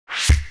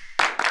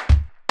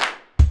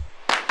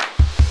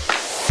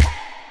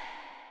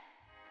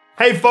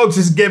Hey folks,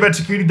 this is Gabe at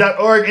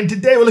Security.org, and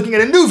today we're looking at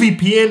a new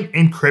VPN,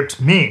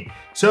 Encrypt.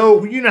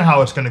 So you know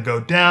how it's gonna go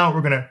down.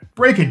 We're gonna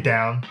break it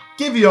down,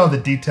 give you all the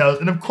details,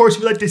 and of course,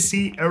 if you'd like to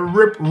see a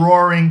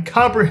rip-roaring,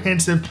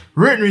 comprehensive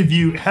written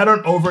review, head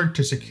on over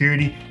to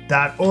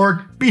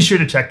Security.org. Be sure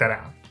to check that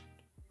out.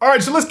 All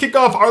right, so let's kick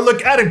off our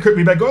look at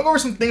Encrypt by going over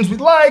some things we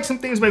like, some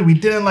things maybe we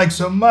didn't like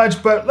so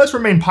much, but let's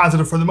remain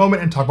positive for the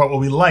moment and talk about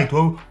what we liked.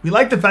 Well, we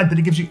like the fact that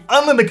it gives you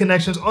unlimited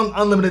connections on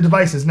unlimited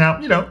devices.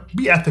 Now,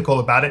 be ethical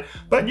about it,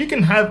 but you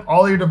can have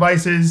all your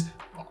devices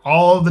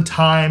all the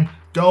time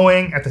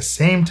going at the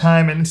same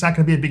time, and it's not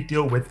gonna be a big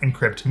deal with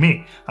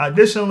Encrypt.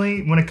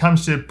 Additionally, when it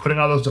comes to putting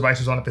all those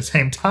devices on at the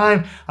same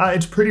time,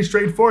 it's pretty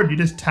straightforward. You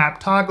just tap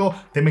toggle.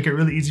 They make it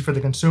really easy for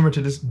the consumer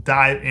to just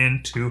dive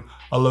into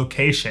a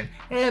location.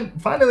 And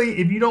finally,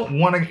 if you don't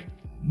want to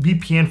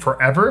VPN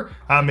forever,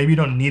 maybe you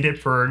don't need it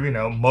for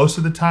most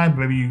of the time,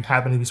 but maybe you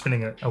happen to be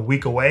spending a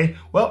week away,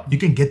 well, you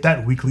can get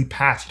that weekly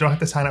pass. You don't have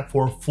to sign up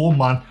for a full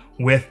month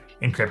with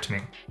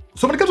Encrypt.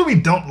 So when it comes to what we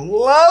don't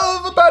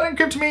love about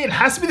Encrypt, it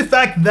has to be the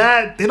fact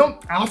that they don't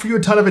offer you a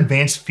ton of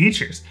advanced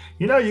features.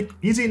 You're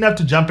easy enough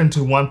to jump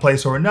into one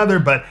place or another,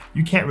 but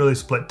you can't really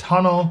split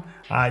tunnel.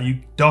 You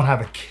don't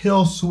have a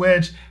kill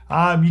switch.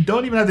 You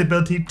don't even have the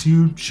ability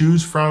to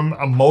choose from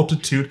a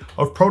multitude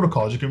of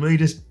protocols. You can really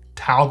just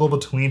toggle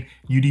between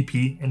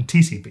UDP and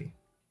TCP.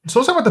 So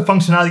let's talk about the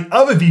functionality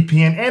of a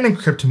VPN and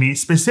Encrypt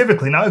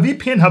specifically. Now, a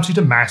VPN helps you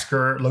to mask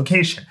your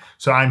location.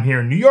 So I'm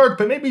here in New York,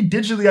 but maybe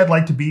digitally I'd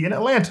like to be in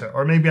Atlanta,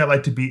 or maybe I'd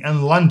like to be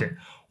in London.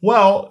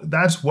 Well,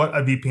 that's what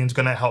a VPN is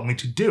going to help me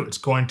to do. It's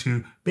going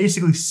to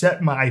basically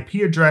set my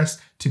IP address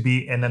to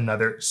be in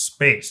another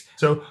space.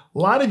 So a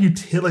lot of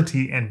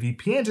utility in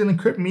VPNs, and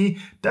Encrypt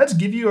does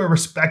give you a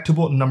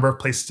respectable number of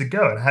places to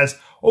go. It has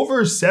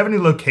over 70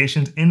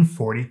 locations in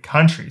 40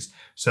 countries.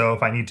 So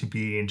if I need to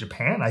be in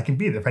Japan, I can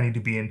be there. If I need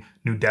to be in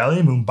New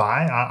Delhi,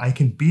 Mumbai, I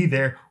can be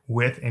there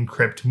with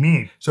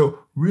Encrypt. So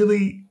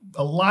really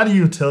a lot of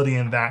utility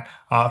in that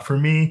for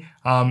me.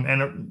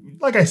 And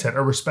like I said,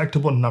 a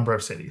respectable number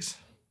of cities.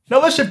 Now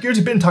let's shift gears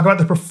a bit and talk about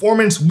the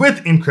performance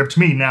with Encrypt.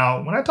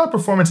 Now, when I talk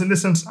performance in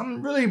this sense,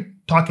 I'm really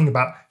talking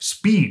about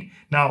speed.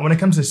 Now, when it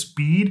comes to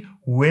speed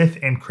with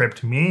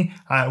Encrypt,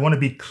 I want to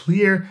be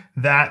clear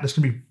that this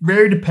can be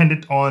very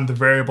dependent on the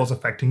variables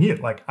affecting you,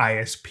 like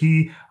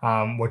ISP,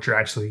 what you're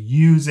actually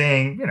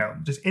using,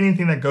 just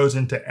anything that goes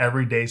into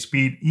everyday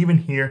speed. Even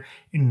here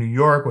in New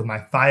York with my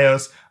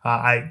FiOS,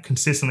 I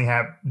consistently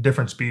have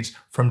different speeds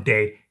from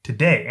day to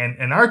day. And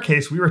in our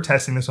case, we were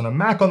testing this on a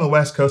Mac on the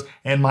West Coast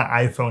and my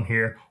iPhone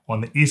here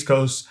on the East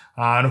Coast.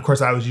 And of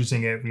course, I was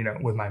using it,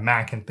 with my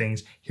Mac and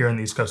things here on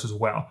the East Coast as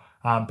well.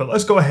 But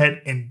let's go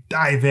ahead and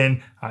dive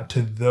in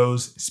to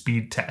those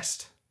speed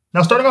tests.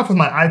 Now, starting off with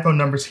my iPhone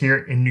numbers here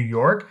in New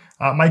York,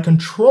 my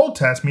control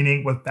test,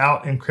 meaning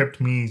without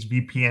Encrypt.me's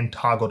VPN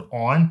toggled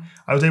on,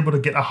 I was able to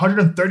get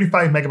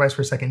 135 megabytes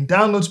per second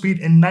download speed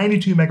and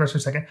 92 megabytes per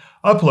second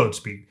upload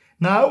speed.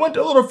 Now, I went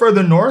a little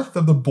further north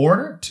of the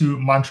border to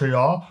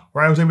Montreal,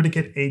 where I was able to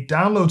get a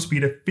download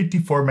speed of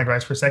 54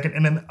 megabytes per second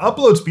and an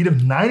upload speed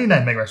of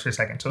 99 megabytes per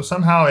second. So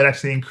somehow it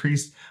actually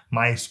increased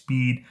my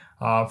speed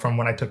from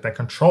when I took that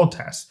control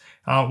test.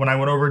 When I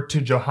went over to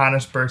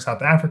Johannesburg,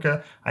 South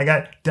Africa, I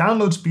got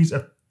download speeds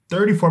of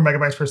 34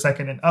 megabytes per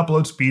second and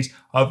upload speeds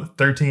of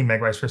 13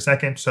 megabytes per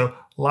second. So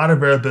a lot of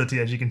variability,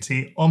 as you can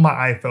see on my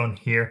iPhone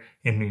here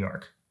in New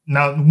York.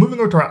 Now, moving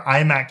over to our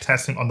iMac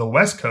testing on the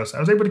West Coast,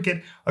 I was able to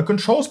get a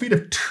control speed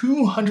of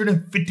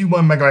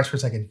 251 megabytes per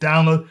second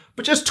download,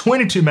 but just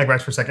 22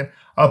 megabytes per second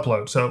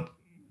upload. So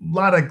a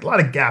lot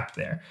of gap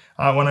there.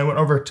 When I went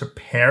over to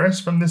Paris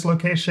from this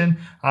location,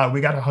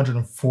 we got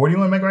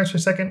 141 megabytes per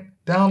second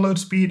download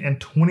speed and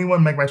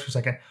 21 megabytes per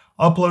second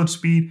upload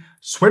speed.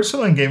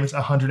 Switzerland gave us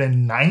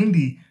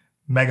 190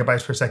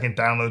 megabytes per second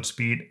download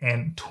speed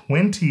and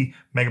 20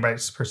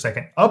 megabytes per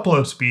second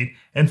upload speed.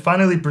 And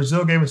finally,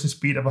 Brazil gave us a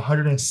speed of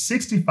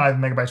 165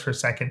 megabytes per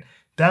second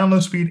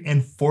download speed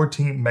and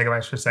 14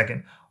 megabytes per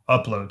second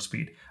upload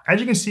speed. As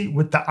you can see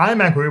with the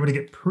iMac, we're able to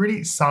get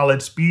pretty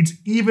solid speeds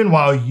even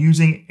while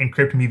using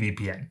Encrypt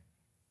VPN.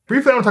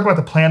 Briefly, I want to talk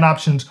about the plan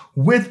options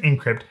with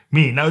Encrypt.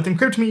 Now, with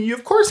Encrypt, you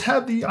of course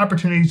have the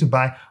opportunity to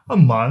buy a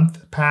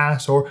month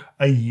pass or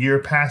a year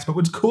pass. But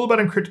what's cool about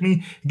Encrypt,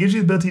 it gives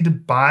you the ability to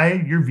buy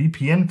your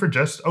VPN for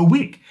just a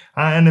week.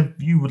 And if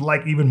you would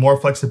like even more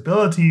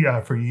flexibility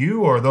for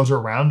you or those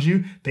around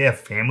you, they have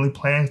family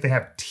plans. They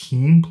have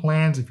team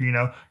plans. If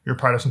you're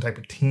part of some type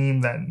of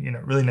team that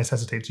really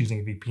necessitates using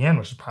a VPN,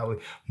 which is probably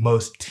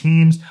most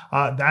teams,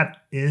 that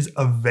is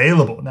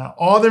available. Now,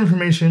 all the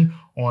information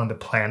on the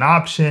plan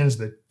options,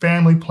 the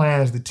family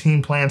plans, the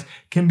team plans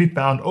can be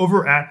found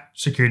over at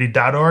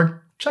Security.org.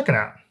 Check it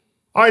out.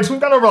 All right, so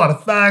we've gone over a lot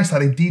of facts, a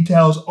lot of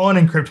details on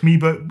Encrypt,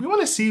 but we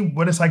want to see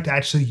what it's like to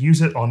actually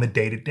use it on the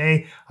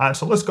day-to-day.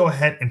 So let's go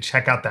ahead and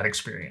check out that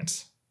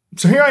experience.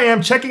 So here I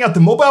am checking out the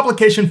mobile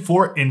application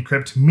for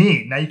Encrypt.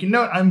 Now you can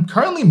note I'm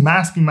currently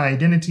masking my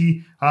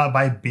identity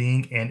by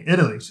being in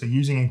Italy. So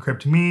using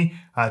Encrypt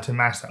to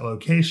mask that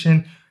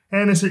location.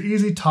 And it's an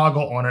easy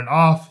toggle on and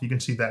off. You can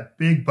see that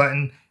big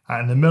button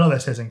in the middle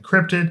that says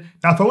encrypted.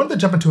 Now, if I wanted to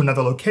jump into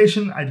another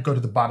location, I'd go to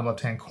the bottom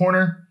left-hand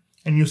corner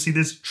and you'll see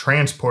this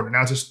transporter.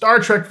 Now, as a Star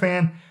Trek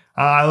fan,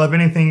 I love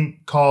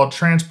anything called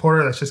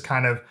transporter. That's just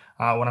kind of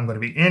what I'm going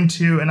to be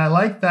into. And I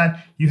like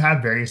that you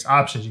have various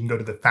options. You can go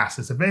to the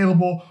fastest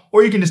available,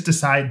 or you can just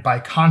decide by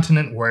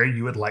continent where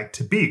you would like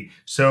to be.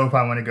 So if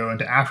I want to go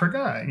into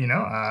Africa,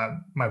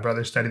 my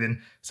brother studied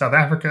in South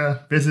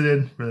Africa,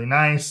 visited, really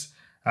nice.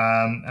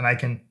 And I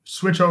can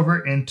switch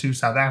over into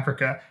South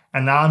Africa.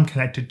 And now I'm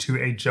connected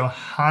to a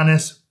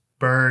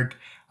Johannesburg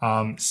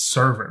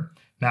server.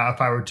 Now,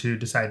 if I were to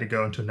decide to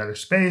go into another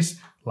space,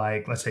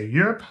 like let's say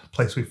Europe, a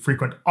place we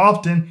frequent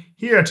often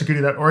here at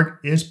Security.org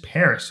is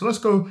Paris. So let's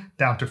go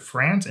down to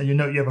France, and you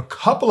have a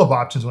couple of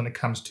options when it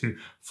comes to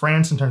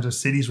France in terms of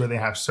cities where they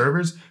have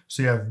servers.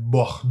 So you have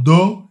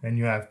Bordeaux and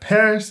you have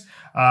Paris,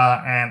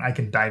 and I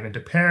can dive into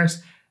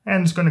Paris,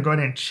 and it's going to go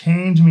ahead and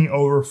change me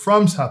over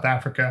from South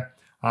Africa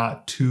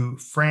to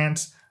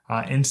France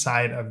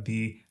inside of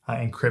the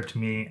Encrypt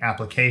Me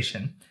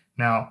application.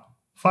 Now,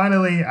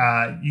 finally,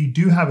 you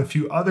do have a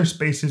few other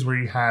spaces where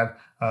you have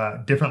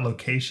different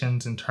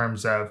locations in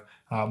terms of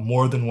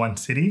more than one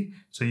city.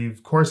 So you've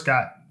of course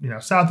got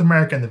South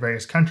America and the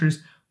various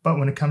countries, but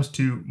when it comes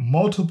to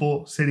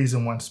multiple cities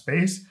in one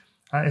space,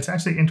 it's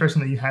actually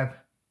interesting that you have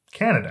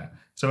Canada.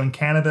 So in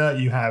Canada,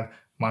 you have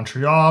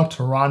Montreal,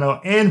 Toronto,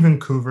 and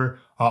Vancouver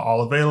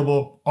all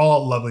available,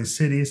 all lovely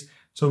cities.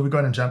 So we go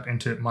ahead and jump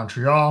into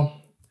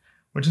Montreal,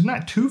 which is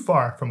not too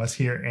far from us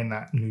here in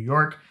New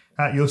York.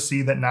 You'll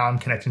see that now I'm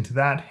connecting to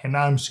that, and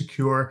now I'm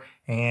secure.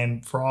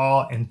 And for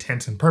all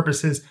intents and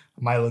purposes,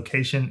 my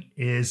location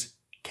is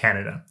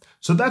Canada.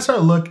 So that's our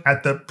look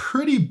at the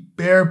pretty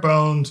bare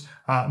bones,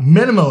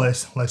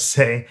 minimalist, let's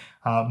say,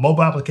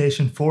 mobile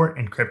application for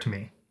Encrypt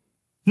Me.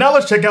 Now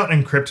let's check out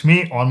Encrypt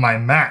Me on my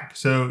Mac.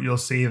 So you'll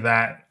see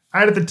that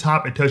right at the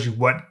top, it tells you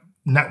what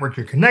network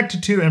you're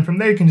connected to. And from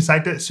there, you can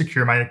decide to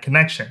secure my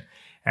connection.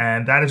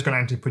 And that is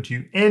going to put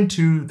you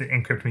into the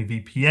Encrypt Me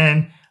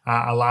VPN,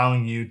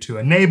 allowing you to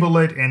enable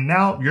it. And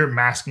now you're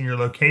masking your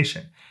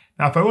location.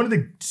 Now, if I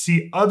wanted to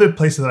see other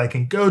places that I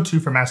can go to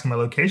for masking my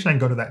location, I can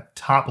go to that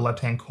top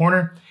left-hand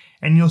corner,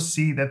 and you'll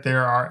see that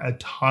there are a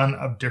ton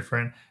of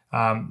different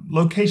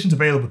locations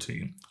available to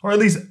you, or at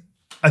least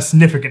a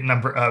significant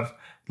number of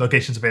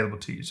locations available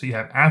to you. So you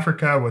have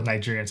Africa with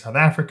Nigeria and South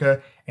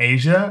Africa,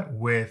 Asia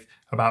with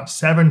about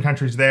 7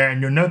 countries there.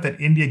 And you'll note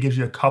that India gives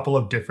you a couple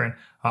of different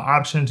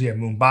options. You have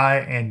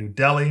Mumbai and New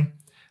Delhi,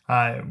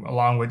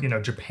 along with,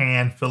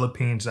 Japan,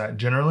 Philippines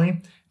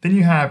generally. Then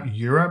you have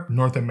Europe,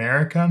 North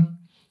America.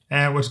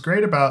 And what's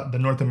great about the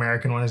North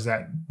American one is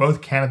that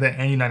both Canada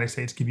and United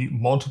States give you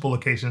multiple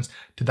locations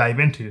to dive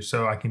into.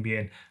 So I can be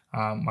in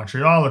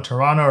Montreal or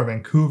Toronto or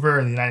Vancouver.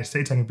 In the United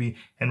States, I can be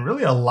in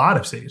really a lot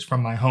of cities,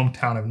 from my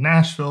hometown of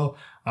Nashville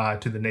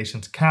to the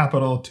nation's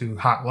capital, to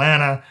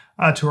Atlanta,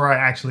 to where I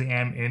actually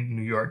am in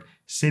New York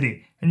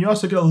City. And you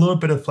also get a little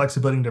bit of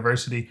flexibility and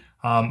diversity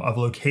of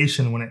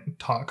location when it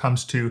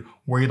comes to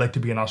where you'd like to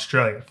be in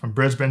Australia, from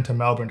Brisbane to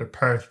Melbourne to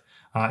Perth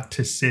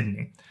to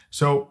Sydney.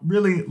 So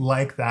really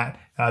like that.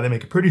 They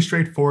make it pretty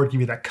straightforward, give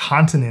you that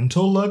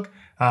continental look.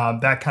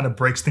 That kind of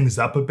breaks things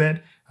up a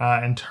bit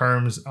in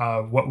terms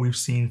of what we've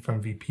seen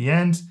from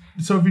VPNs.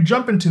 So if you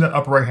jump into the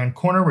upper right-hand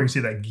corner where you see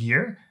that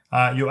gear,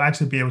 you'll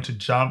actually be able to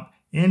jump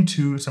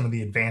into some of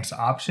the advanced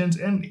options,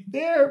 and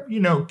they're,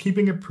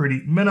 keeping it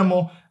pretty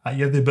minimal.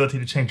 You have the ability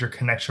to change your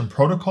connection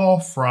protocol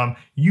from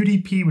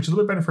UDP, which is a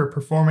little bit better for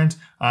performance,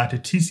 to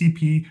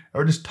TCP,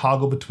 or just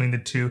toggle between the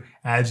two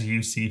as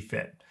you see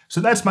fit.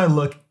 So that's my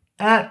look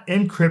at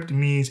Encrypt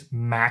Me's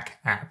Mac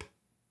app.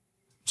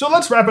 So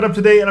let's wrap it up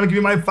today, and I'm gonna give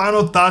you my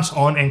final thoughts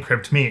on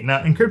Encrypt Me.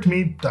 Now, Encrypt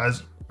Me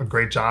does a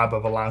great job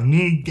of allowing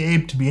me,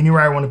 Gabe, to be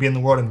anywhere I want to be in the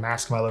world and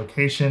mask my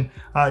location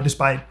just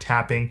by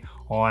tapping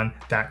on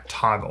that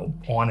toggle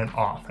on and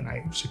off. And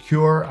I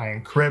secure, I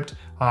encrypt,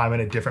 I'm in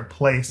a different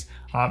place.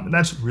 And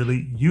that's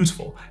really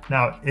useful.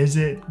 Now, is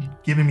it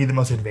giving me the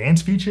most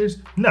advanced features?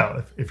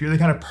 No. If you're the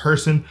kind of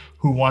person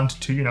who wants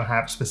to,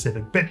 have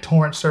specific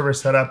BitTorrent server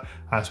set up,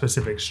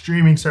 specific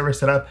streaming server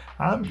set up,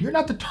 you're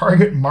not the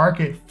target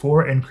market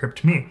for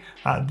Encrypt Me.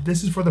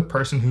 This is for the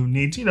person who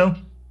needs,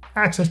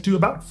 access to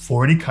about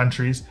 40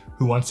 countries,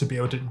 who wants to be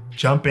able to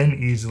jump in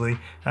easily,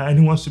 and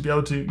who wants to be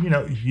able to,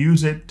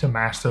 use it to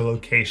mask their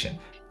location.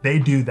 They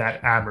do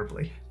that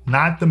admirably.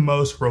 Not the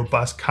most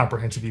robust,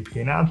 comprehensive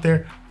VPN out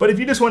there, but if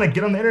you just want to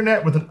get on the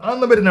internet with an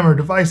unlimited number of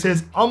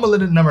devices,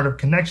 unlimited number of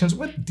connections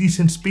with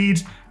decent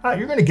speeds,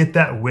 you're going to get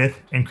that with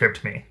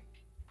Encrypt Me.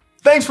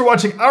 Thanks for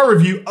watching our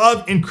review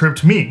of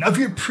Encrypt Me. Now, if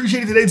you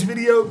appreciated today's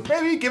video,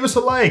 maybe give us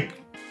a like.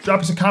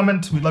 Drop us a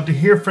comment, we'd love to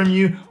hear from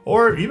you,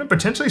 or even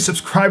potentially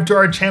subscribe to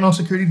our channel,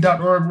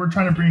 Security.org. We're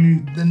trying to bring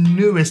you the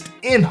newest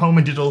in home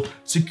and digital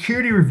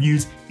security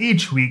reviews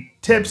each week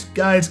tips,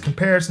 guides,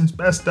 comparisons,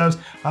 best ofs,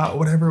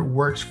 whatever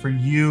works for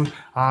you.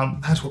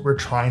 That's what we're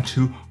trying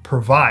to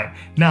provide.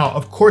 Now,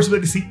 of course, if you'd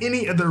like to see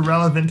any of the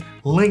relevant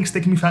links,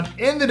 they can be found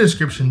in the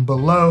description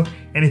below.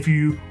 And if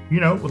you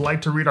would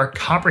like to read our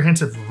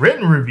comprehensive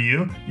written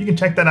review, you can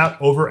check that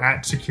out over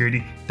at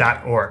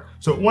Security.org.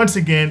 So once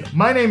again,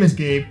 my name is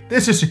Gabe.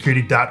 This is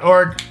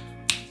Security.org.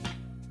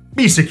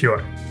 Be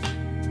secure.